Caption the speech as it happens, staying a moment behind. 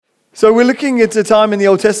So we're looking at a time in the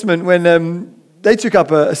Old Testament when they took up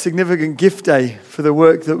a significant gift day for the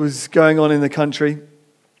work that was going on in the country,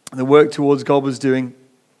 the work towards God was doing.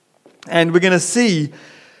 And we're going to see,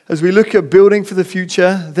 as we look at building for the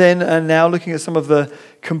future then and now, looking at some of the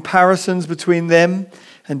comparisons between them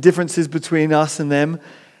and differences between us and them.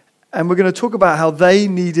 And we're going to talk about how they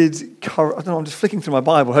needed courage. I don't know, I'm just flicking through my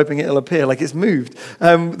Bible, hoping it'll appear like it's moved.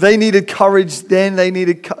 They needed courage then. They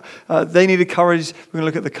needed courage. We're going to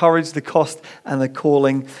look at the courage, the cost, and the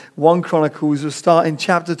calling. 1 Chronicles, we'll start in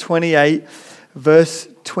chapter 28, verse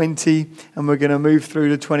 20, and we're going to move through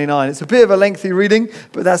to 29. It's a bit of a lengthy reading,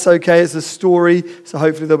 but that's okay. It's a story, so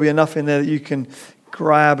hopefully there'll be enough in there that you can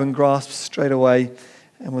grab and grasp straight away,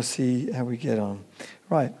 and we'll see how we get on.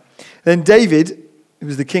 Right. Then David, who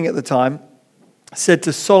was the king at the time, said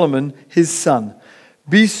to Solomon, his son,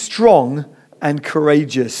 "Be strong and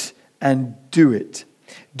courageous and do it.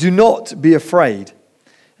 Do not be afraid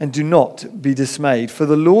and do not be dismayed. For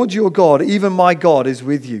the Lord your God, even my God, is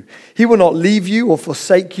with you. He will not leave you or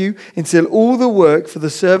forsake you until all the work for the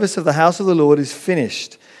service of the house of the Lord is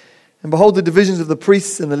finished. And behold, the divisions of the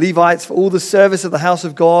priests and the Levites for all the service of the house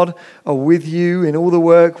of God are with you. In all the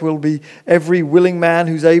work will be every willing man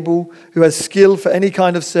who's able, who has skill for any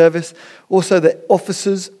kind of service. Also the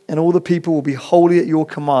officers and all the people will be wholly at your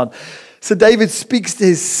command." So David speaks to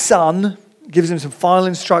his son, gives him some final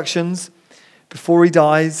instructions before he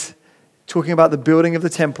dies, talking about the building of the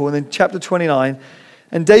temple. And then chapter 29,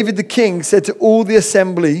 "And David the king said to all the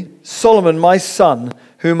assembly, Solomon my son,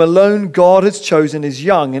 whom alone God has chosen, is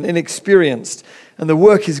young and inexperienced, and the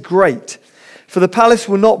work is great. For the palace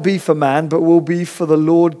will not be for man, but will be for the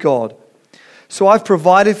Lord God. So I've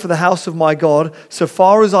provided for the house of my God, so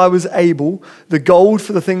far as I was able, the gold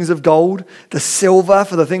for the things of gold, the silver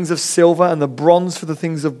for the things of silver, and the bronze for the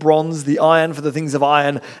things of bronze, the iron for the things of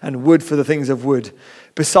iron, and wood for the things of wood.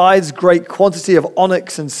 Besides great quantity of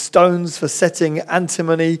onyx and stones for setting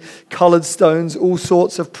antimony, colored stones, all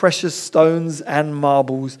sorts of precious stones and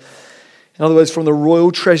marbles. In other words, from the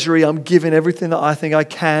royal treasury, I'm giving everything that I think I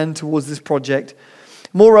can towards this project.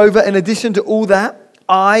 Moreover, in addition to all that,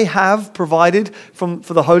 I have provided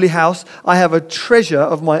for the holy house, I have a treasure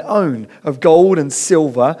of my own, of gold and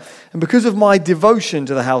silver. And because of my devotion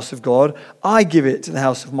to the house of God, I give it to the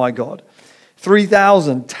house of my God.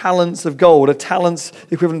 3,000 talents of gold, a talent's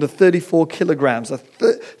equivalent to 34 kilograms.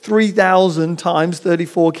 3,000 times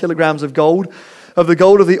 34 kilograms of gold, of the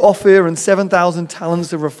gold of the Ophir, and 7,000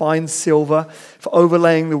 talents of refined silver for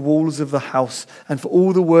overlaying the walls of the house and for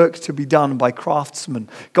all the work to be done by craftsmen.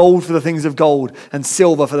 Gold for the things of gold and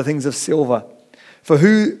silver for the things of silver. For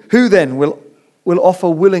who then will offer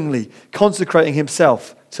willingly, consecrating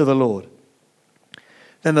himself to the Lord?"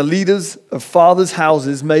 Then the leaders of fathers'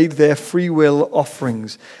 houses made their free will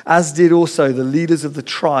offerings, as did also the leaders of the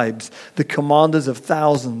tribes, the commanders of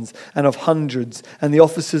thousands and of hundreds, and the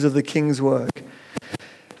officers of the king's work.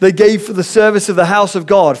 They gave for the service of the house of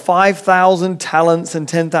God 5,000 talents and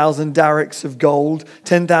 10,000 darics of gold,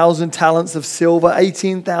 10,000 talents of silver,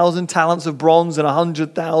 18,000 talents of bronze, and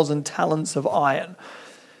 100,000 talents of iron.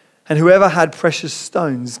 And whoever had precious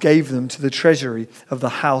stones gave them to the treasury of the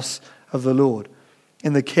house of the Lord,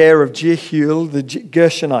 in the care of Jehiel the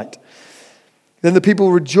Gershonite. Then the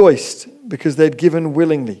people rejoiced because they'd given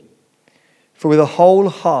willingly. For with a whole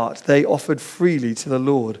heart they offered freely to the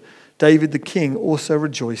Lord. David the king also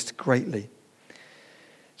rejoiced greatly.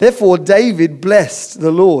 Therefore David blessed the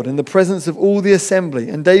Lord in the presence of all the assembly.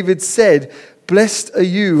 And David said, "Blessed are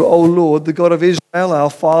you, O Lord, the God of Israel, our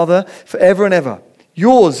Father, forever and ever.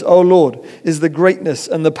 Yours, O Lord, is the greatness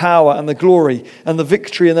and the power and the glory and the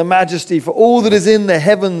victory and the majesty, for all that is in the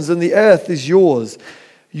heavens and the earth is yours.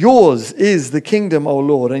 Yours is the kingdom, O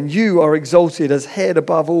Lord, and you are exalted as head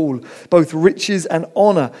above all. Both riches and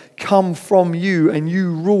honor come from you, and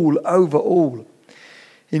you rule over all.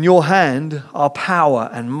 In your hand are power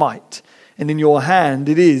and might, and in your hand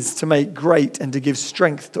it is to make great and to give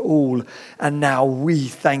strength to all. And now we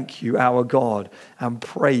thank you, our God, and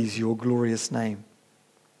praise your glorious name.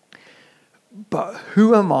 But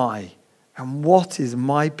who am I and what is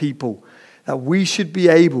my people that we should be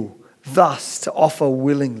able thus to offer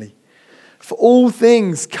willingly? For all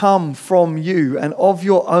things come from you, and of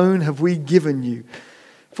your own have we given you.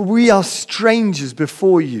 For we are strangers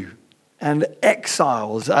before you and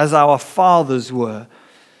exiles as our fathers were.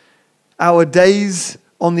 Our days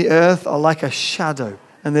on the earth are like a shadow,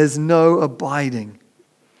 and there's no abiding.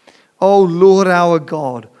 O Lord our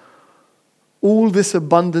God, all this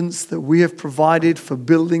abundance that we have provided for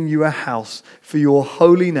building you a house for your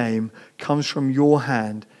holy name comes from your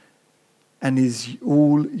hand and is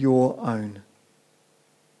all your own.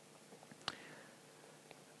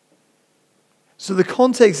 So the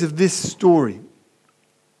context of this story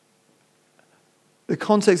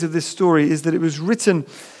is that it was written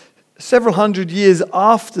several hundred years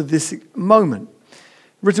after this moment,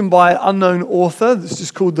 written by an unknown author that's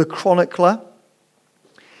just called the chronicler.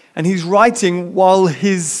 And he's writing while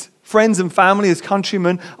his friends and family, his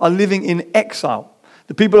countrymen, are living in exile.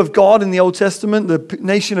 The people of God in the Old Testament, the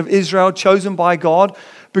nation of Israel, chosen by God,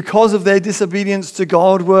 because of their disobedience to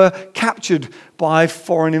God, were captured by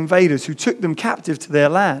foreign invaders who took them captive to their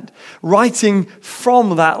land. Writing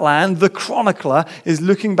from that land, the chronicler is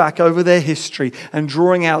looking back over their history and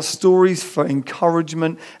drawing out stories for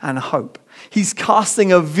encouragement and hope. He's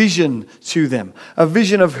casting a vision to them, a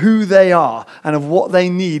vision of who they are and of what they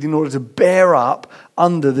need in order to bear up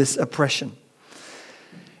under this oppression.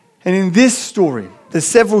 And in this story, there's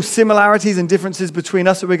several similarities and differences between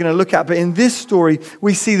us that we're going to look at. But in this story,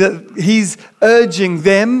 we see that he's urging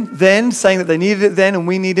them then, saying that they needed it then and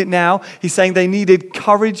we need it now. He's saying they needed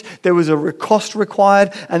courage. There was a cost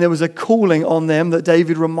required and there was a calling on them that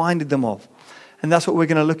David reminded them of. And that's what we're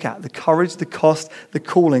going to look at. The courage, the cost, the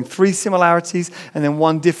calling. 3 similarities and then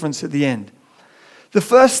 1 difference at the end. The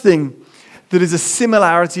first thing that is a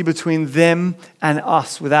similarity between them and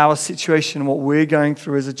us with our situation and what we're going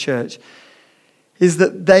through as a church is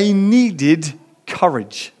that they needed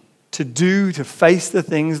courage to face the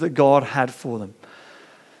things that God had for them.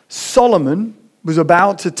 Solomon was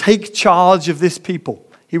about to take charge of this people.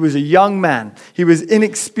 He was a young man. He was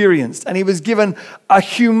inexperienced, and he was given a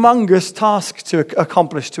humongous task to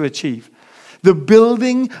accomplish, to achieve. The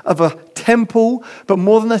building of a temple, but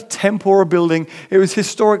more than a temple or a building, it was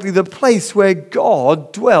historically the place where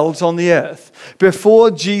God dwelt on the earth.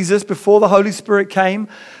 Before Jesus, before the Holy Spirit came,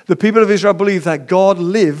 the people of Israel believed that God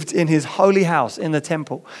lived in his holy house in the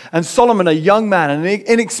temple. And Solomon, a young man, an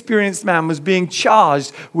inexperienced man, was being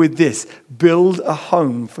charged with this: build a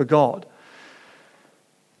home for God.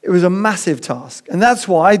 It was a massive task. And that's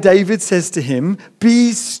why David says to him,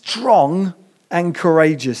 be strong and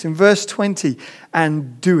courageous. In verse 20,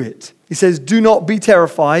 and do it. He says, do not be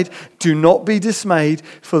terrified, do not be dismayed,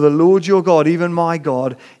 for the Lord your God, even my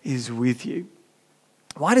God, is with you.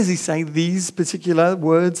 Why does he say these particular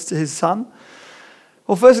words to his son?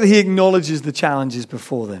 Well, firstly, he acknowledges the challenges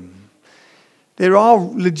before them. There are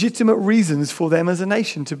legitimate reasons for them as a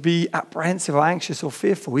nation to be apprehensive or anxious or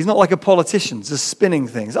fearful. He's not like a politician just spinning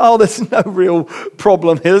things. Oh, there's no real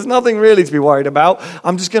problem here. There's nothing really to be worried about.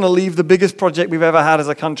 I'm just going to leave the biggest project we've ever had as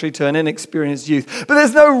a country to an inexperienced youth. But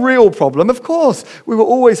there's no real problem. Of course, we were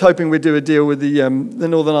always hoping we'd do a deal with the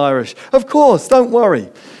Northern Irish. Of course, don't worry.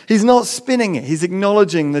 He's not spinning it. He's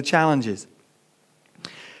acknowledging the challenges.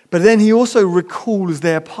 But then he also recalls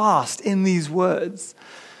their past in these words.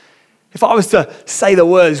 If I was to say the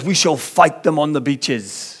words, we shall fight them on the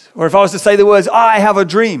beaches, or if I was to say the words, I have a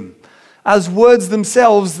dream, as words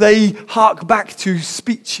themselves, they hark back to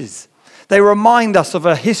speeches. They remind us of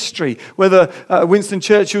a history, whether Winston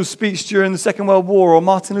Churchill's speech during the Second World War or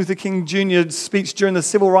Martin Luther King Jr.'s speech during the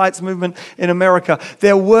Civil Rights Movement in America.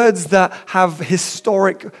 They're words that have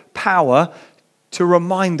historic power to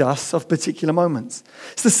remind us of particular moments.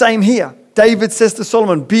 It's the same here. David says to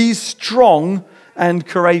Solomon, be strong and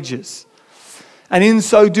courageous. And in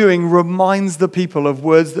so doing, reminds the people of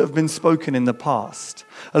words that have been spoken in the past.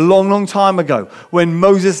 A long, long time ago, when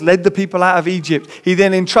Moses led the people out of Egypt, he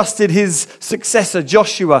then entrusted his successor,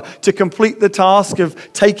 Joshua, to complete the task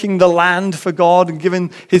of taking the land for God and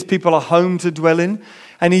giving his people a home to dwell in.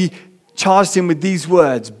 And he charged him with these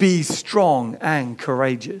words, be strong and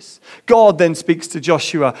courageous. God then speaks to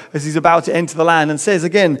Joshua as he's about to enter the land and says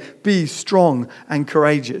again, be strong and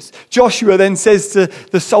courageous. Joshua then says to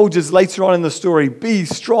the soldiers later on in the story, be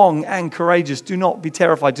strong and courageous. Do not be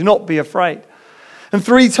terrified. Do not be afraid. And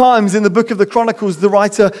 3 times in the book of the Chronicles, the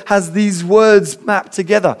writer has these words mapped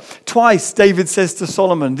together. Twice, David says to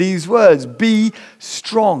Solomon these words, be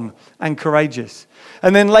strong and courageous.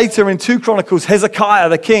 And then later in 2 Chronicles, Hezekiah,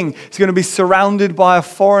 the king, is going to be surrounded by a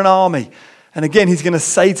foreign army. And again, he's going to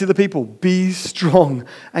say to the people, be strong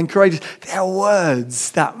and courageous. They're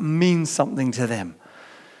words that mean something to them.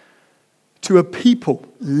 To a people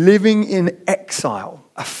living in exile,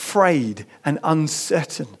 afraid and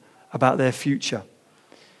uncertain about their future,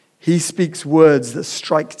 he speaks words that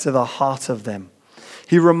strike to the heart of them.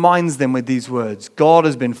 He reminds them with these words, God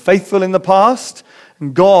has been faithful in the past,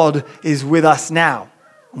 and God is with us now.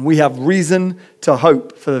 And we have reason to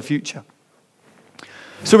hope for the future.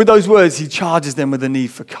 So with those words, he charges them with a need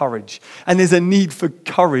for courage. And there's a need for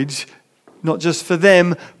courage, not just for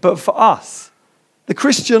them, but for us. The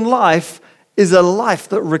Christian life is a life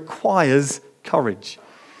that requires courage.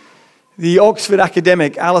 The Oxford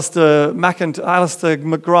academic Alistair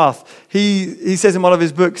McGrath, he says in one of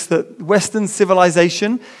his books that Western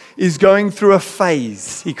civilization is going through a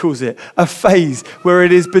phase, he calls it, a phase where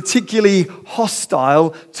it is particularly hostile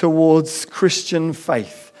towards Christian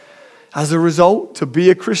faith. As a result, to be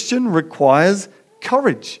a Christian requires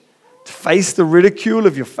courage. To face the ridicule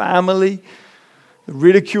of your family, the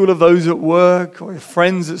ridicule of those at work or your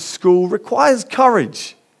friends at school requires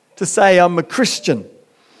courage to say, I'm a Christian.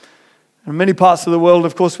 In many parts of the world,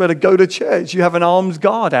 of course, where to go to church, you have an armed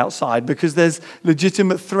guard outside because there's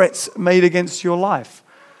legitimate threats made against your life.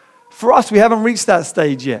 For us, we haven't reached that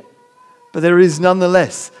stage yet, but there is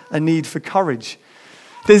nonetheless a need for courage.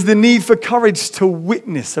 There's the need for courage to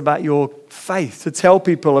witness about your faith, to tell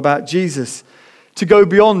people about Jesus, to go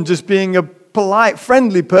beyond just being a polite,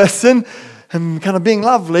 friendly person and kind of being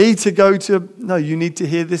lovely, to go to, no, you need to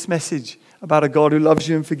hear this message about a God who loves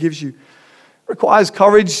you and forgives you. It requires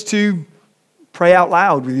courage to pray out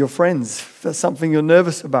loud with your friends if that's something you're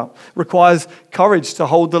nervous about. It requires courage to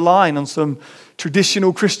hold the line on some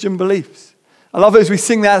traditional Christian beliefs. I love it as we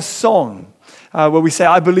sing that song where we say,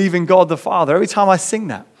 I believe in God the Father. Every time I sing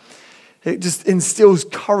that, it just instills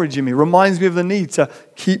courage in me, reminds me of the need to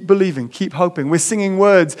keep believing, keep hoping. We're singing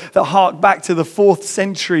words that hark back to the 4th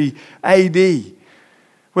century AD,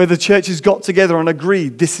 where the churches got together and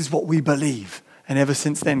agreed, this is what we believe. And ever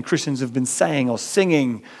since then, Christians have been saying or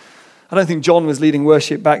singing. I don't think John was leading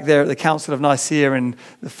worship back there at the Council of Nicaea in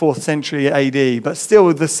the 4th century AD, but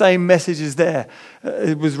still the same message is there.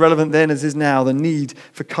 It was relevant then as is now, the need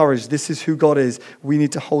for courage. This is who God is. We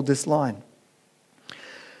need to hold this line.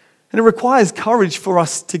 And it requires courage for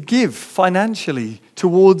us to give financially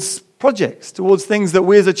towards projects, towards things that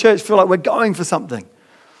we as a church feel like we're going for something.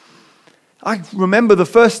 I remember the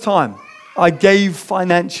first time I gave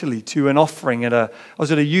financially to an offering I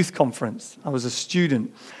was at a youth conference. I was a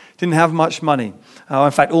student. Didn't have much money.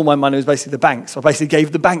 In fact, all my money was basically the bank. So I basically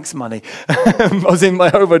gave the banks money. I was in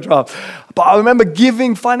my overdraft. But I remember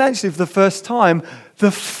giving financially for the first time,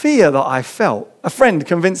 the fear that I felt. A friend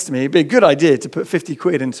convinced me it'd be a good idea to put 50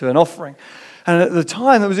 quid into an offering. And at the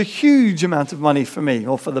time, it was a huge amount of money for me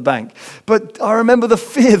or for the bank. But I remember the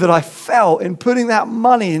fear that I felt in putting that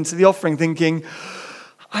money into the offering, thinking,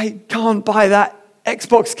 I can't buy that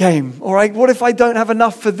Xbox game, all right? What if I don't have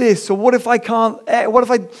enough for this? Or what if I can't, it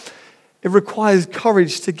requires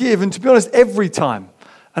courage to give. And to be honest, every time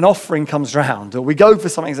an offering comes round or we go for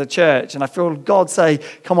something as a church and I feel God say,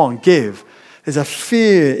 come on, give, there's a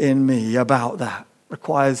fear in me about that. It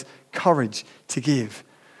requires courage to give.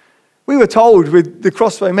 We were told with the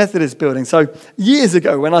Crossway Methodist building, so years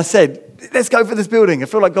ago when I said, let's go for this building, I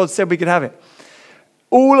feel like God said we could have it.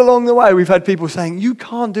 All along the way, we've had people saying, you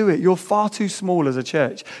can't do it. You're far too small as a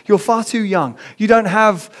church. You're far too young. You don't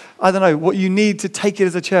have, what you need to take it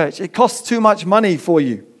as a church. It costs too much money for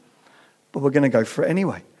you. But we're going to go for it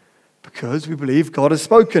anyway because we believe God has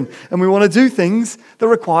spoken and we want to do things that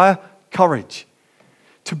require courage.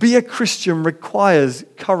 To be a Christian requires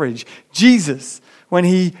courage. Jesus, when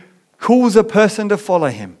he calls a person to follow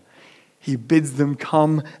him, he bids them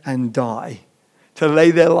come and die, to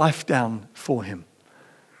lay their life down for him.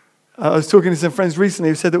 I was talking to some friends recently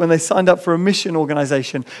who said that when they signed up for a mission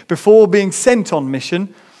organization, before being sent on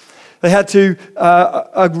mission, they had to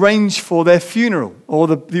arrange for their funeral or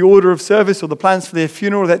the order of service or the plans for their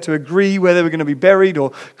funeral. They had to agree where they were going to be buried or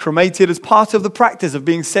cremated as part of the practice of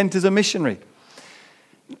being sent as a missionary.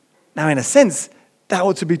 Now, in a sense, that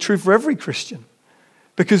ought to be true for every Christian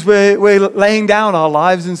because we're laying down our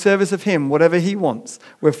lives in service of him, whatever he wants.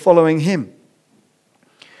 We're following him.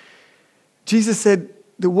 Jesus said,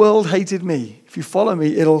 the world hated me. If you follow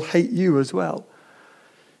me, it'll hate you as well.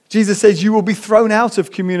 Jesus says, you will be thrown out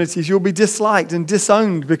of communities. You'll be disliked and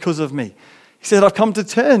disowned because of me. He said, I've come to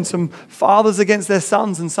turn some fathers against their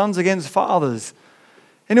sons and sons against fathers.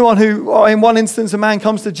 Anyone who, or in one instance, a man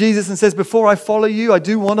comes to Jesus and says, before I follow you, I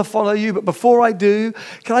do want to follow you, but before I do,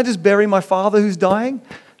 can I just bury my father who's dying?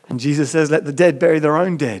 And Jesus says, let the dead bury their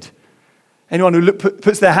own dead. Anyone who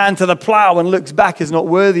puts their hand to the plow and looks back is not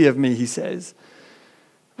worthy of me, he says.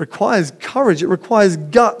 It requires courage. It requires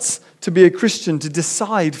guts to be a Christian, to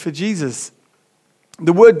decide for Jesus.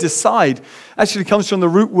 The word decide actually comes from the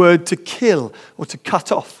root word to kill or to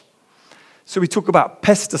cut off. So we talk about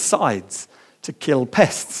pesticides, to kill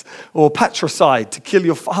pests, or patricide, to kill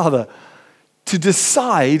your father. To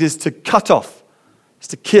decide is to cut off, is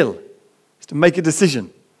to kill, is to make a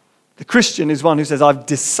decision. The Christian is one who says, I've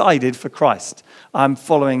decided for Christ. I'm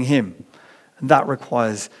following him. And that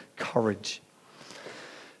requires courage.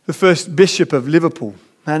 The first bishop of Liverpool,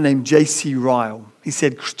 a man named J.C. Ryle, he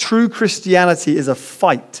said, true Christianity is a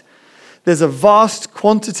fight There's a vast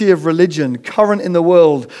quantity of religion current in the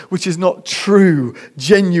world which is not true,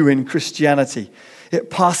 genuine Christianity. It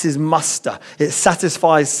passes muster. It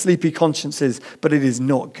satisfies sleepy consciences, but it is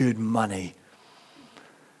not good money.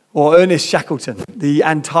 Or Ernest Shackleton, the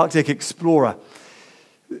Antarctic explorer,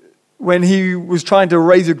 when he was trying to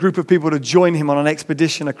raise a group of people to join him on an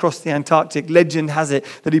expedition across the Antarctic, legend has it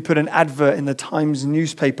that he put an advert in the Times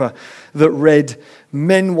newspaper that read,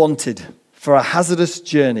 "Men wanted for a hazardous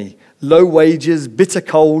journey, low wages, bitter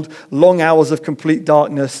cold, long hours of complete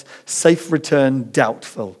darkness, safe return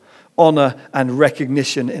doubtful, honor and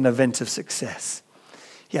recognition in event of success."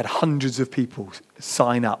 He had hundreds of people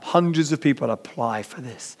sign up, hundreds of people apply for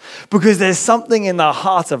this. Because there's something in the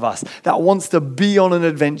heart of us that wants to be on an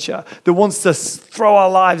adventure, that wants to throw our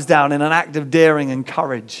lives down in an act of daring and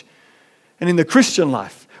courage. And in the Christian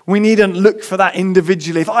life, we needn't look for that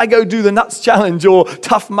individually. If I go do the Nuts Challenge or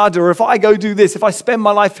Tough Mudder, or if I go do this, if I spend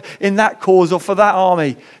my life in that cause or for that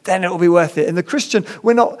army, then it'll be worth it. In the Christian,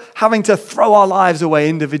 we're not having to throw our lives away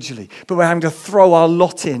individually, but we're having to throw our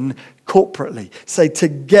lot in corporately. Say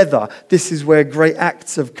together, this is where great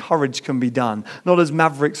acts of courage can be done. Not as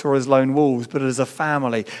mavericks or as lone wolves, but as a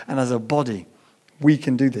family and as a body. We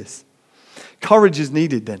can do this. Courage is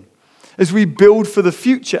needed then. As we build for the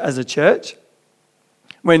future as a church,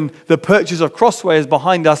 when the purchase of Crossway is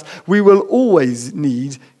behind us, we will always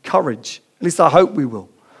need courage. At least I hope we will.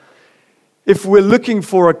 If we're looking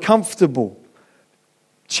for a comfortable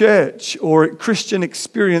church or a Christian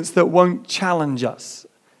experience that won't challenge us,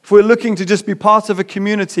 if we're looking to just be part of a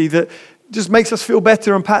community that just makes us feel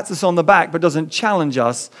better and pats us on the back but doesn't challenge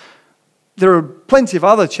us, there are plenty of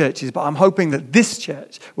other churches, but I'm hoping that this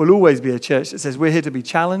church will always be a church that says we're here to be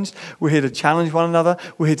challenged, we're here to challenge one another,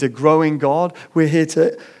 we're here to grow in God, we're here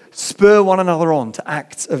to spur one another on to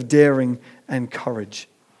acts of daring and courage.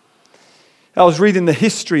 I was reading the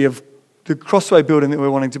history of the Crossway building that we're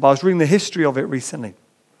wanting to buy. I was reading the history of it recently,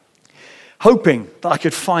 hoping that I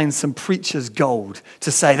could find some preacher's gold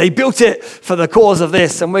to say, they built it for the cause of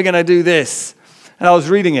this and we're going to do this. And I was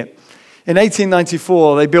reading it. In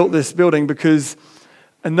 1894, they built this building because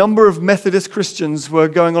a number of Methodist Christians were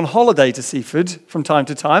going on holiday to Seaford from time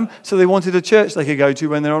to time, so they wanted a church they could go to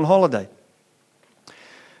when they're on holiday.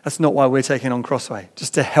 That's not why we're taking on Crossway,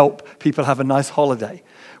 just to help people have a nice holiday.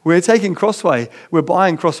 We're taking Crossway, we're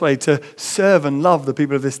buying Crossway to serve and love the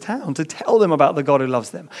people of this town, to tell them about the God who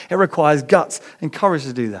loves them. It requires guts and courage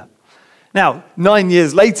to do that. Now, 9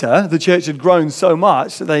 years later, the church had grown so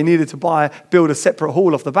much that they needed to build a separate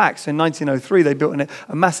hall off the back. So in 1903, they built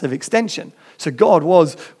a massive extension. So God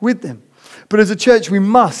was with them. But as a church, we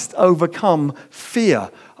must overcome fear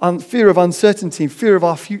of uncertainty, fear of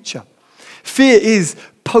our future. Fear is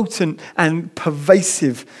potent and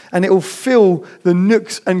pervasive, and it will fill the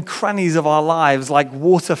nooks and crannies of our lives like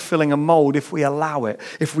water filling a mold if we allow it,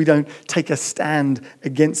 if we don't take a stand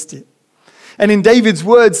against it. And in David's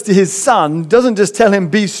words to his son, doesn't just tell him,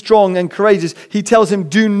 be strong and courageous. He tells him,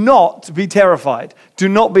 do not be terrified. Do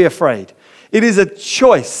not be afraid. It is a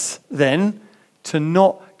choice, then, to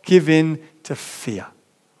not give in to fear.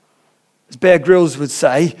 As Bear Grylls would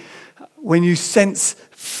say, when you sense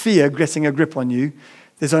fear getting a grip on you,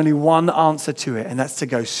 there's only one answer to it, and that's to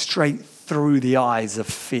go straight through the eyes of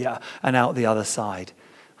fear and out the other side,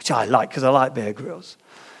 which I like because I like Bear Grylls.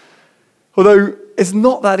 Although it's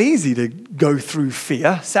not that easy to go through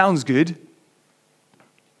fear. Sounds good.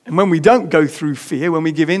 And when we don't go through fear, when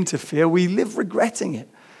we give in to fear, we live regretting it.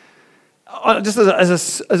 Just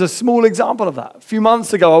as a small example of that, a few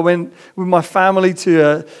months ago, I went with my family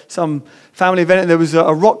to some family event, and there was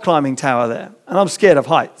a rock climbing tower there. And I'm scared of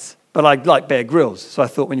heights, but I like Bear Grylls. So I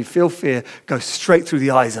thought, when you feel fear, go straight through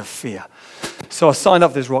the eyes of fear. So I signed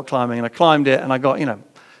up for this rock climbing, and I climbed it, and I got,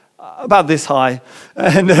 about this high,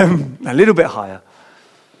 and a little bit higher.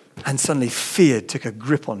 And suddenly fear took a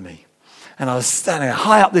grip on me. And I was standing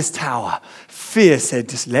high up this tower. Fear said,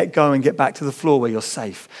 just let go and get back to the floor where you're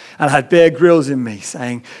safe. And I had Bear Grylls in me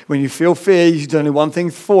saying, when you feel fear, you do only one thing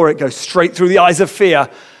for it, go straight through the eyes of fear.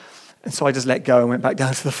 And so I just let go and went back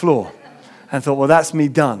down to the floor. And thought, well, that's me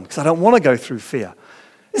done, because I don't want to go through fear.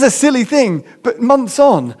 It's a silly thing, but months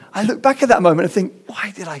on, I look back at that moment and think,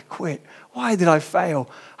 why did I quit? Why did I fail?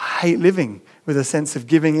 I hate living with a sense of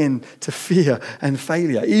giving in to fear and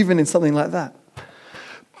failure, even in something like that.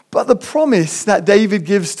 But the promise that David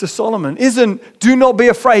gives to Solomon isn't, do not be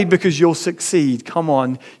afraid because you'll succeed. Come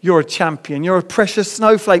on, you're a champion. You're a precious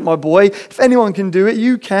snowflake, my boy. If anyone can do it,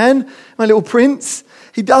 you can, my little prince.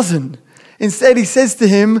 He doesn't. Instead, he says to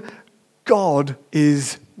him, God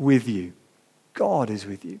is with you. God is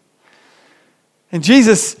with you. And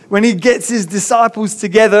Jesus, when he gets his disciples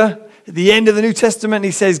together, At the end of the New Testament,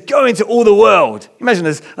 he says, go into all the world. Imagine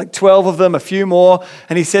there's like 12 of them, a few more.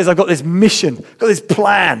 And he says, I've got this mission, I've got this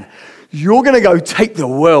plan. You're going to go take the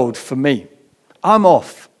world for me. I'm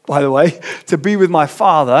off, by the way, to be with my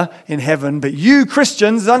Father in heaven. But you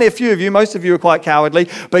Christians, there's only a few of you, most of you are quite cowardly,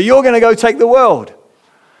 but you're going to go take the world.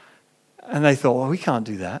 And they thought, well, we can't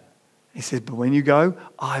do that. He says, but when you go,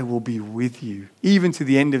 I will be with you, even to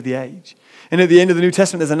the end of the age. And at the end of the New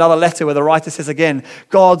Testament, there's another letter where the writer says again,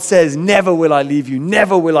 God says, never will I leave you,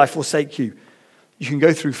 never will I forsake you. You can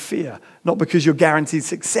go through fear, not because you're guaranteed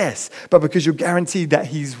success, but because you're guaranteed that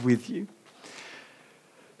he's with you.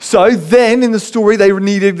 So then in the story,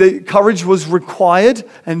 courage was required,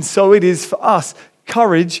 and so it is for us.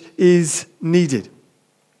 Courage is needed.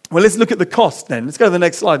 Well, let's look at the cost then. Let's go to the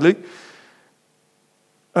next slide, Luke.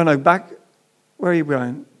 Oh no, back. Where are you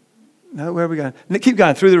going? No, where are we going? Keep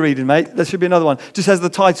going through the reading, mate. There should be another one. Just has the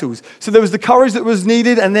titles. So there was the courage that was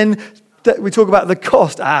needed, and then we talk about the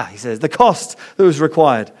cost. He says, the cost that was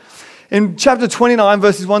required. In chapter 29,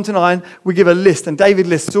 verses 1 to 9, we give a list, and David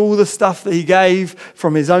lists all the stuff that he gave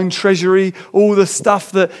from his own treasury, all the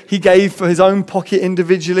stuff that he gave for his own pocket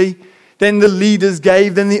individually. Then the leaders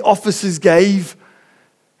gave, then the officers gave.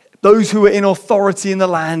 Those who were in authority in the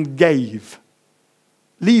land gave.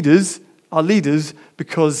 Leaders are leaders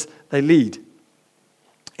because they lead.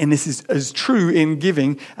 And this is as true in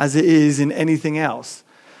giving as it is in anything else.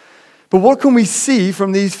 But what can we see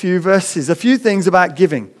from these few verses? A few things about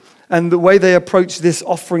giving and the way they approach this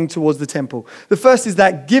offering towards the temple. The first is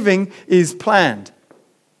that giving is planned.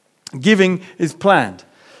 Giving is planned.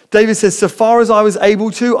 David says, so far as I was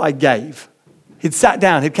able to, I gave. He'd sat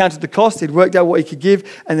down, he'd counted the cost, he'd worked out what he could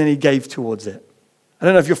give, and then he gave towards it. I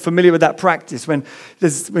don't know if you're familiar with that practice. When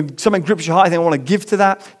something grips your heart, I think I want to give to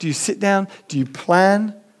that. Do you sit down? Do you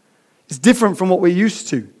plan? It's different from what we're used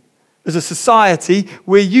to. As a society,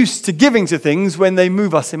 we're used to giving to things when they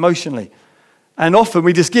move us emotionally. And often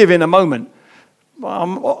we just give in a moment.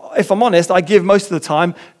 If I'm honest, I give most of the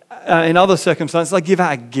time, in other circumstances, I give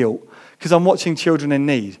out of guilt because I'm watching children in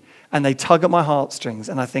need and they tug at my heartstrings.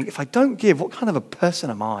 And I think, if I don't give, what kind of a person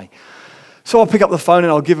am I? So I'll pick up the phone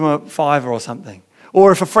and I'll give them a $5 or something.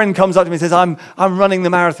 Or if a friend comes up to me and says, I'm running the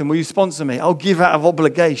marathon, will you sponsor me? I'll give out of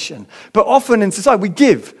obligation. But often in society, we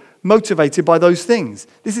give motivated by those things.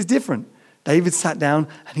 This is different. David sat down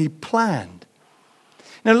and he planned.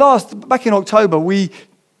 Now back in October, we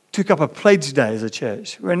took up a pledge day as a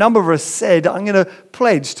church, where a number of us said, I'm going to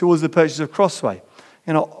pledge towards the purchase of Crossway.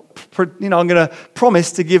 I'm going to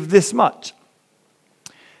promise to give this much.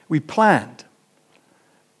 We planned.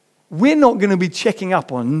 We're not going to be checking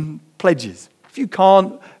up on pledges. If you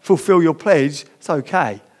can't fulfill your pledge, it's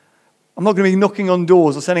okay. I'm not going to be knocking on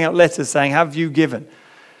doors or sending out letters saying, have you given?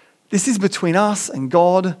 This is between us and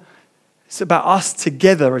God. It's about us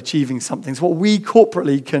together achieving something. It's what we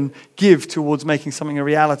corporately can give towards making something a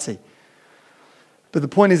reality. But the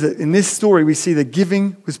point is that in this story, we see the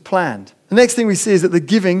giving was planned. The next thing we see is that the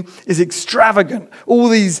giving is extravagant. All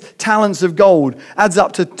these talents of gold adds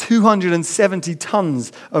up to 270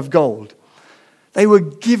 tons of gold. They were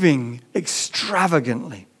giving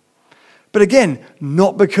extravagantly. But again,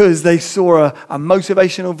 not because they saw a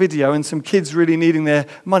motivational video and some kids really needing their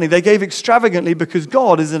money. They gave extravagantly because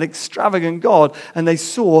God is an extravagant God, and they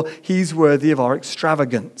saw he's worthy of our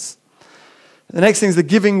extravagance. The next thing is the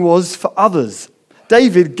giving was for others.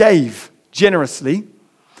 David gave generously,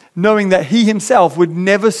 knowing that he himself would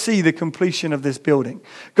never see the completion of this building.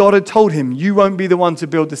 God had told him, you won't be the one to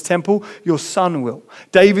build this temple, your son will.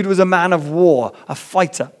 David was a man of war, a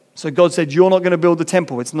fighter. So God said, you're not going to build the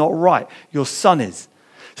temple. It's not right. Your son is.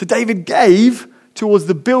 So David gave towards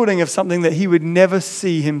the building of something that he would never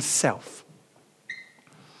see himself.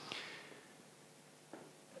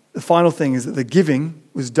 The final thing is that the giving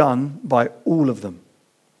was done by all of them.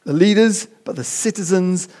 The leaders, but the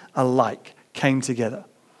citizens alike came together.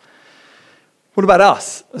 What about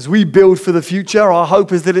us? As we build for the future, our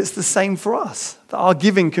hope is that it's the same for us. That our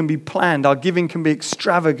giving can be planned. Our giving can be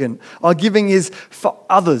extravagant. Our giving is for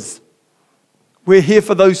others. We're here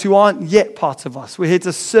for those who aren't yet part of us. We're here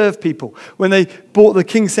to serve people. When they bought the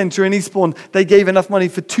King Centre in Eastbourne, they gave enough money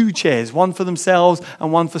for 2 chairs, one for themselves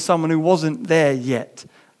and one for someone who wasn't there yet.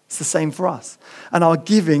 It's the same for us. And our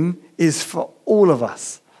giving is for all of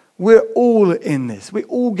us. We're all in this. We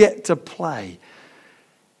all get to play.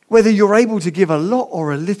 Whether you're able to give a lot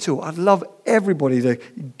or a little, I'd love everybody to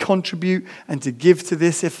contribute and to give to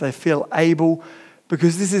this if they feel able,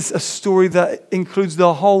 because this is a story that includes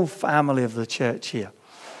the whole family of the church here.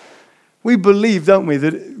 We believe, don't we,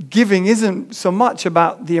 that giving isn't so much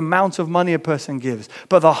about the amount of money a person gives,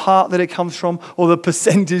 but the heart that it comes from or the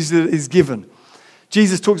percentage that is given.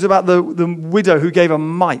 Jesus talks about the widow who gave a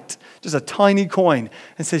mite, just a tiny coin,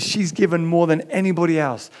 and says she's given more than anybody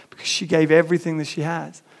else because she gave everything that she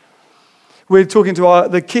has. We're talking to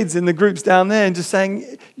the kids in the groups down there and just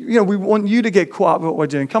saying, we want you to get caught up with what we're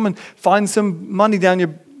doing. Come and find some money down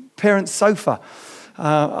your parents' sofa.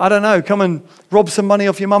 I don't know, come and rob some money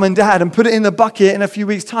off your mum and dad and put it in the bucket in a few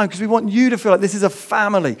weeks' time, because we want you to feel like this is a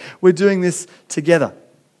family. We're doing this together.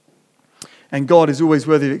 And God is always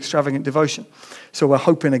worthy of extravagant devotion. So we're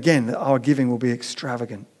hoping again that our giving will be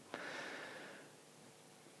extravagant.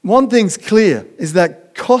 One thing's clear is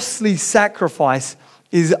that costly sacrifice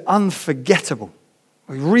is unforgettable.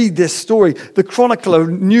 We read this story. The chronicler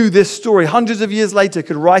knew this story. Hundreds of years later,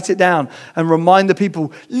 could write it down and remind the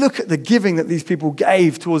people, look at the giving that these people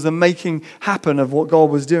gave towards the making happen of what God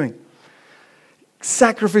was doing.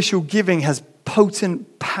 Sacrificial giving has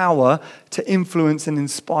potent power to influence and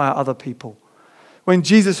inspire other people. When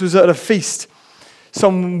Jesus was at a feast,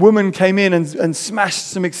 some woman came in and smashed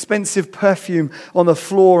some expensive perfume on the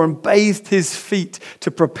floor and bathed his feet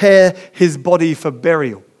to prepare his body for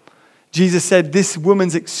burial. Jesus said this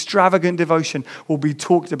woman's extravagant devotion will be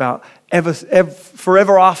talked about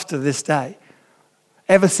forever after this day.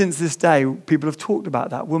 Ever since this day, people have talked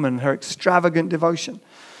about that woman, her extravagant devotion.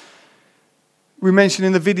 We mentioned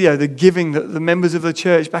in the video the giving that the members of the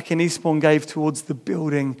church back in Eastbourne gave towards the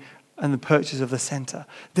building and the purchase of the centre.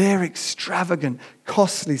 Their extravagant,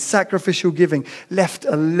 costly, sacrificial giving left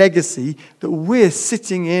a legacy that we're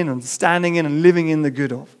sitting in and standing in and living in the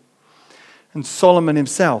good of. And Solomon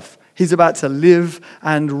himself, he's about to live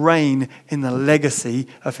and reign in the legacy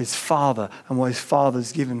of his father and what his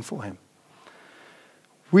father's given for him.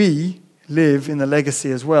 We live in the legacy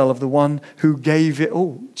as well of the one who gave it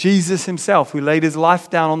all. Jesus himself, who laid his life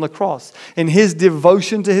down on the cross. In his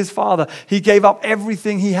devotion to his Father, he gave up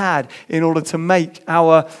everything he had in order to make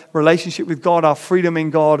our relationship with God, our freedom in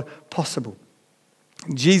God, possible.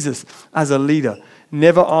 Jesus, as a leader,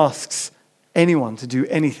 never asks anyone to do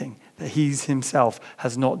anything that he himself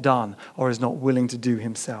has not done or is not willing to do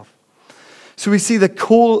himself. So we see the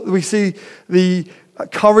call, we see the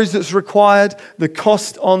courage that's required, the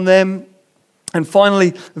cost on them, and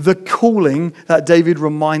finally, the calling that David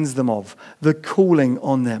reminds them of, the calling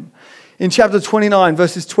on them. In chapter 29,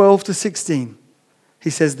 verses 12 to 16, he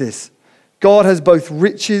says this: God has both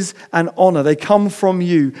riches and honor. They come from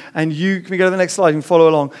you, and you, can we go to the next slide and follow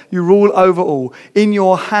along? You rule over all. In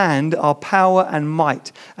your hand are power and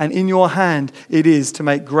might, and in your hand it is to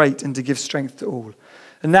make great and to give strength to all.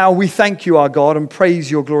 And now we thank you, our God, and praise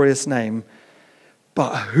your glorious name.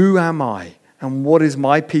 But who am I? And what is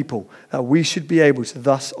my people that we should be able to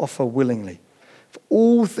thus offer willingly? For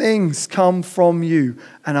all things come from you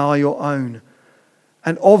and are your own.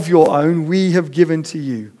 And of your own we have given to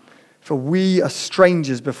you. For we are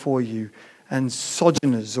strangers before you and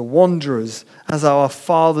sojourners or wanderers as our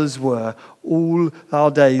fathers were. All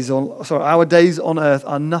our days on earth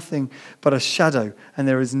are nothing but a shadow, and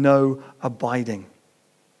there is no abiding.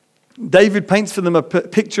 David paints for them a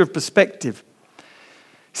picture of perspective.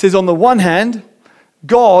 He says, on the one hand,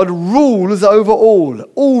 God rules over all.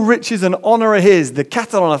 All riches and honor are his. The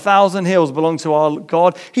cattle on 1,000 hills belong to our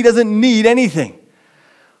God. He doesn't need anything.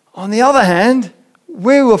 On the other hand,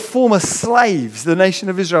 we were former slaves, the nation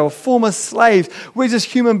of Israel, former slaves. We're just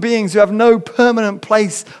human beings who have no permanent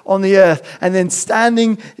place on the earth. And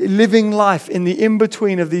then living life in the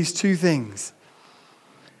in-between of these two things.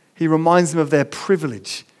 He reminds them of their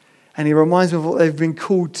privilege. And he reminds them of what they've been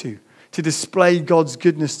called to display God's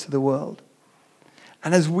goodness to the world.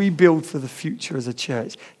 And as we build for the future as a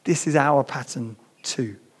church, this is our pattern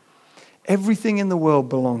too. Everything in the world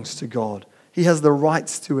belongs to God. He has the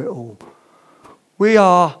rights to it all. We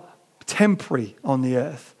are temporary on the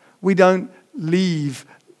earth. We don't leave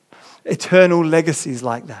eternal legacies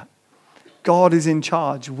like that. God is in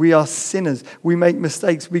charge. We are sinners. We make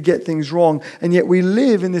mistakes. We get things wrong. And yet we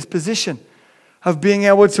live in this position of being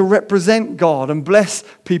able to represent God and bless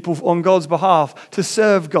people on God's behalf, to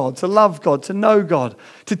serve God, to love God, to know God,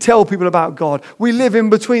 to tell people about God. We live in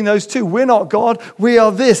between those two. We're not God, we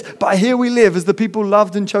are this. But here we live as the people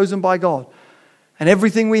loved and chosen by God. And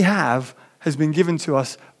everything we have has been given to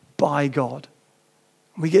us by God.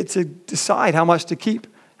 We get to decide how much to keep,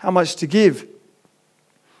 how much to give.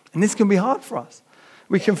 And this can be hard for us.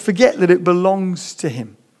 We can forget that it belongs to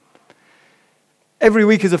him. Every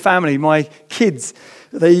week as a family, my kids,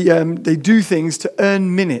 they do things to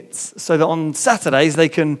earn minutes so that on Saturdays they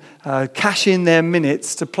can cash in their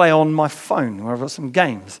minutes to play on my phone where I've got some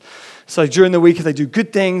games. So during the week, if they do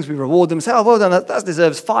good things, we reward them. Say, oh, well done, that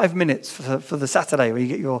deserves 5 minutes for the Saturday where you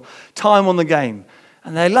get your time on the game.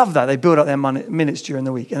 And they love that. They build up their minutes during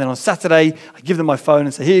the week. And then on Saturday, I give them my phone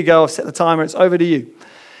and say, here you go, I've set the timer, it's over to you.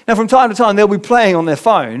 Now, from time to time, they'll be playing on their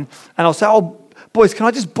phone, and I'll say, oh, boys, can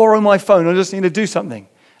I just borrow my phone? I just need to do something.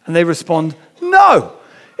 And they respond, no,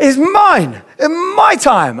 it's mine. In my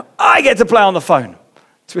time, I get to play on the phone.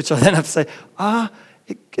 To which I then have to say,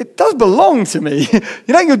 it does belong to me.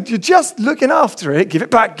 You're just looking after it. Give it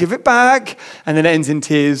back. And then it ends in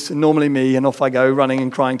tears, and normally me, and off I go running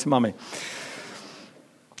and crying to mummy.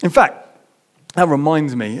 In fact, that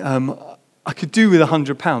reminds me, I could do with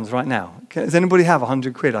 £100 right now. Does anybody have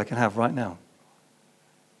 100 quid I can have right now?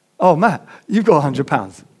 Oh, Matt, you've got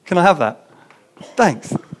 £100. Can I have that?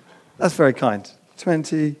 Thanks. That's very kind.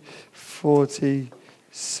 20, 40,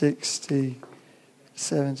 60,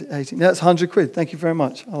 70, 80. No, that's 100 quid. Thank you very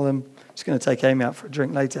much. I'm just going to take Amy out for a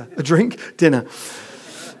drink later. Dinner.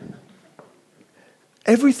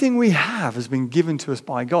 Everything we have has been given to us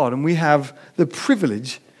by God, and we have the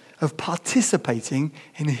privilege of participating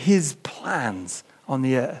in his plans on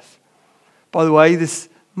the earth. By the way, this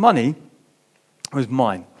money was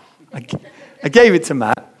mine. I gave it to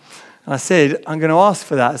Matt, and I said, I'm going to ask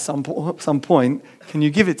for that at some point. Can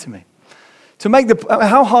you give it to me?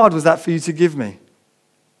 How hard was that for you to give me?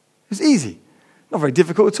 It was easy. Not very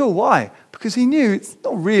difficult at all. Why? Because he knew it's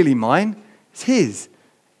not really mine, it's his.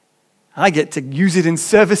 I get to use it in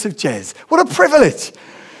service of Jez. What a privilege!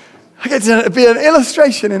 I get to be an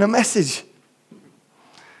illustration in a message.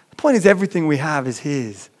 The point is, everything we have is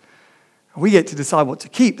his. We get to decide what to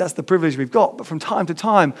keep. That's the privilege we've got. But from time to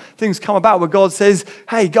time, things come about where God says,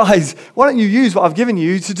 hey, guys, why don't you use what I've given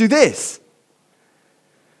you to do this?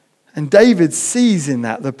 And David sees in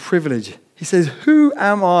that the privilege. He says, who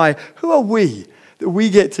am I? Who are we that we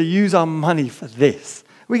get to use our money for this?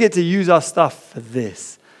 We get to use our stuff for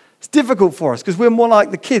this. It's difficult for us because we're more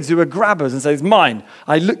like the kids who are grabbers and say, it's mine.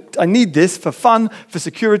 I need this for fun, for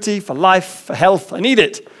security, for life, for health. I need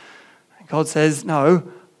it. And God says, no,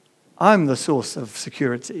 I'm the source of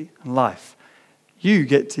security and life. You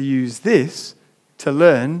get to use this to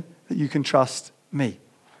learn that you can trust me. And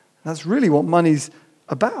that's really what money's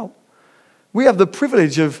about. We have the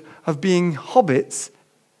privilege of being hobbits,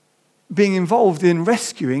 being involved in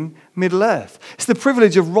rescuing Middle-earth. It's the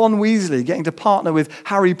privilege of Ron Weasley getting to partner with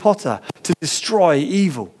Harry Potter to destroy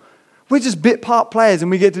evil. We're just bit part players,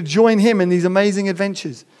 and we get to join him in these amazing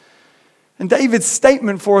adventures. And David's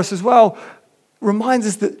statement for us as well reminds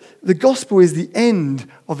us that the gospel is the end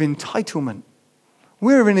of entitlement.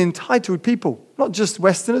 We're an entitled people, not just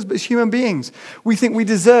Westerners, but as human beings. We think we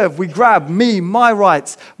deserve, we grab me, my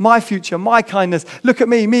rights, my future, my kindness. Look at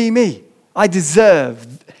me. I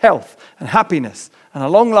deserve health and happiness and a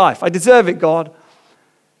long life. I deserve it, God.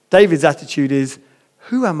 David's attitude is,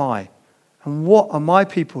 who am I? And what are my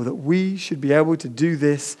people that we should be able to do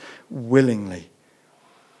this willingly?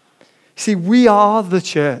 See, we are the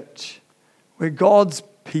church. We're God's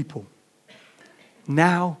people.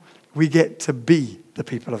 Now we get to be the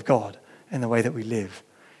people of God in the way that we live,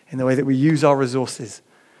 in the way that we use our resources,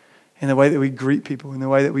 in the way that we greet people, in the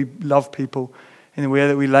way that we love people, in the way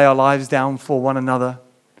that we lay our lives down for one another.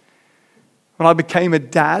 When I became a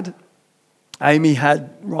dad, Amy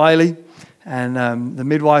had Riley, and the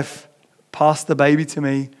midwife passed the baby to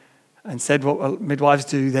me and said what midwives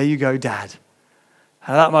do, there you go, Dad.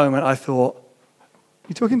 And at that moment I thought,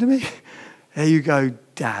 you talking to me? There you go,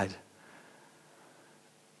 Dad.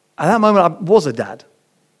 At that moment I was a dad.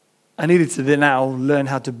 I needed to now learn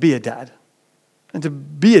how to be a dad. And to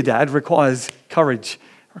be a dad requires courage,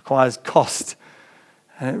 requires cost,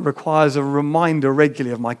 and it requires a reminder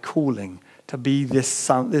regularly of my calling to be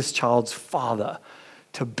this child's father,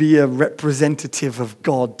 to be a representative of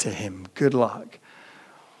God to him. Good luck.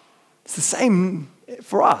 It's the same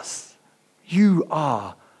for us. You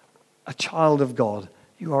are a child of God.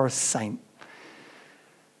 You are a saint.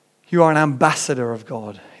 You are an ambassador of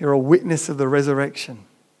God. You're a witness of the resurrection.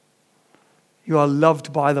 You are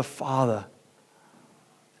loved by the Father.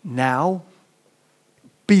 Now,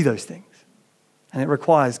 be those things. And it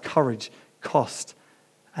requires courage, cost,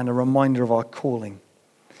 and a reminder of our calling.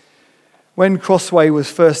 When Crossway was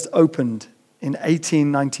first opened in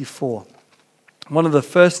 1894, one of the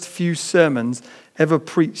first few sermons ever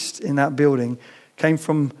preached in that building came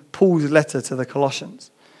from Paul's letter to the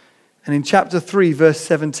Colossians. And in chapter 3, verse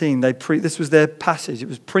 17, this was their passage. It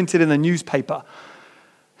was printed in the newspaper.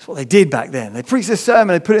 That's what they did back then. They preached this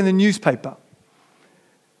sermon, they put it in the newspaper.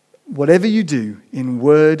 Whatever you do in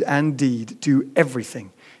word and deed, do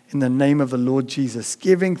everything in the name of the Lord Jesus,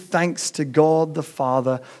 giving thanks to God the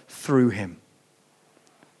Father through him.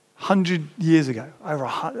 100 years ago, over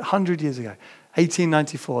 100 years ago,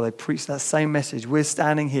 1894, they preached that same message. We're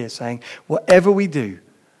standing here saying, whatever we do,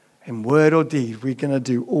 in word or deed, we're going to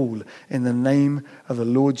do all in the name of the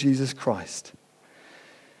Lord Jesus Christ.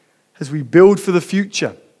 As we build for the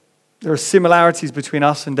future, there are similarities between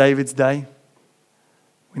us and David's day.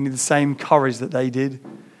 We need the same courage that they did.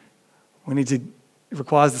 It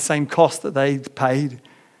requires the same cost that they paid. It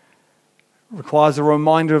requires a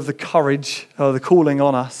reminder of the courage or the calling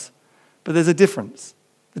on us. But there's a difference.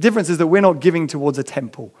 The difference is that we're not giving towards a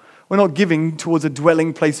temple. We're not giving towards a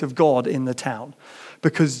dwelling place of God in the town,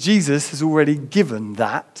 because Jesus has already given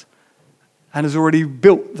that and has already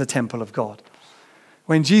built the temple of God.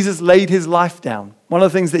 When Jesus laid his life down, one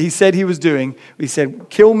of the things that he said he was doing, he said,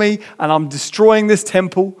 kill me and I'm destroying this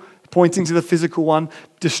temple, pointing to the physical one,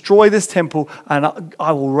 destroy this temple and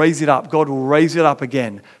I will raise it up. God will raise it up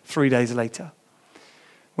again 3 days later.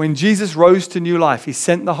 When Jesus rose to new life, he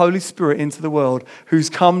sent the Holy Spirit into the world, who's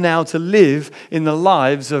come now to live in the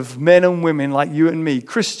lives of men and women like you and me,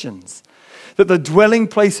 Christians. That the dwelling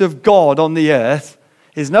place of God on the earth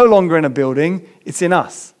is no longer in a building, it's in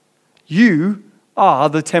us. You are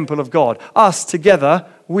the temple of God. Us together,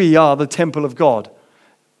 we are the temple of God.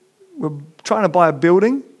 We're trying to buy a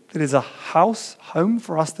building that is a house, home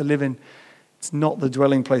for us to live in. It's not the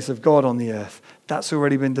dwelling place of God on the earth. That's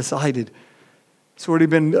already been decided. It's already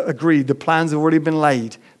been agreed. The plans have already been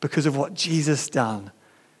laid because of what Jesus done.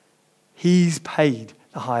 He's paid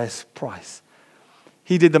the highest price.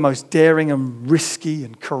 He did the most daring and risky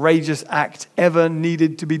and courageous act ever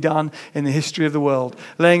needed to be done in the history of the world,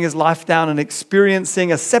 laying his life down and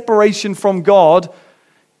experiencing a separation from God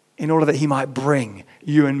in order that he might bring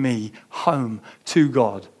you and me home to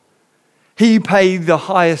God. He paid the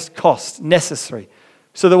highest cost necessary,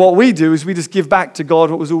 so that what we do is we just give back to God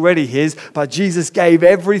what was already his, but Jesus gave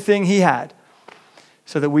everything he had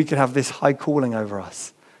so that we could have this high calling over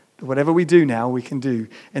us. That whatever we do now, we can do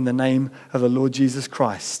in the name of the Lord Jesus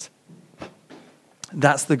Christ.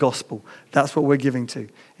 That's the gospel. That's what we're giving to.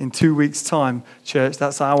 In 2 weeks' time, church,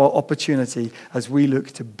 that's our opportunity as we look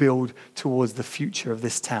to build towards the future of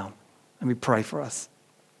this town. And we pray for us.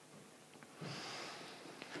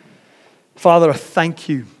 Father, I thank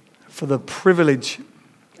you for the privilege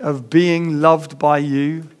of being loved by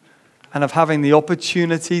you and of having the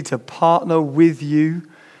opportunity to partner with you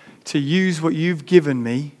to use what you've given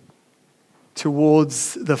me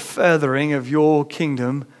towards the furthering of your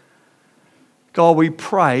kingdom. God, we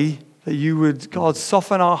pray that you would, God,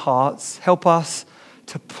 soften our hearts, help us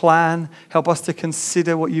to plan, help us to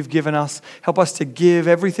consider what you've given us, help us to give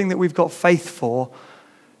everything that we've got faith for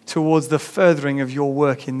towards the furthering of your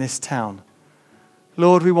work in this town.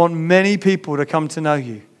 Lord, we want many people to come to know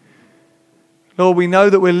you. Lord, we know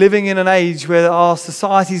that we're living in an age where our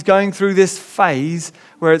society is going through this phase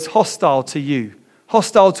where it's hostile to you,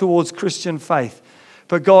 hostile towards Christian faith.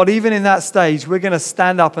 But God, even in that stage, we're going to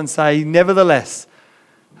stand up and say, nevertheless,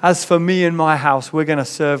 as for me and my house, we're going to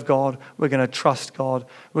serve God, we're going to trust God,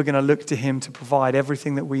 we're going to look to him to provide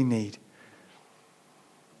everything that we need.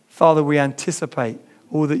 Father, we anticipate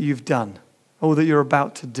all that you've done, all that you're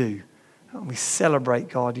about to do. And we celebrate,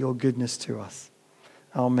 God, your goodness to us.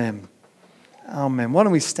 Amen. Amen. Why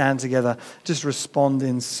don't we stand together, just respond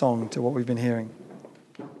in song to what we've been hearing.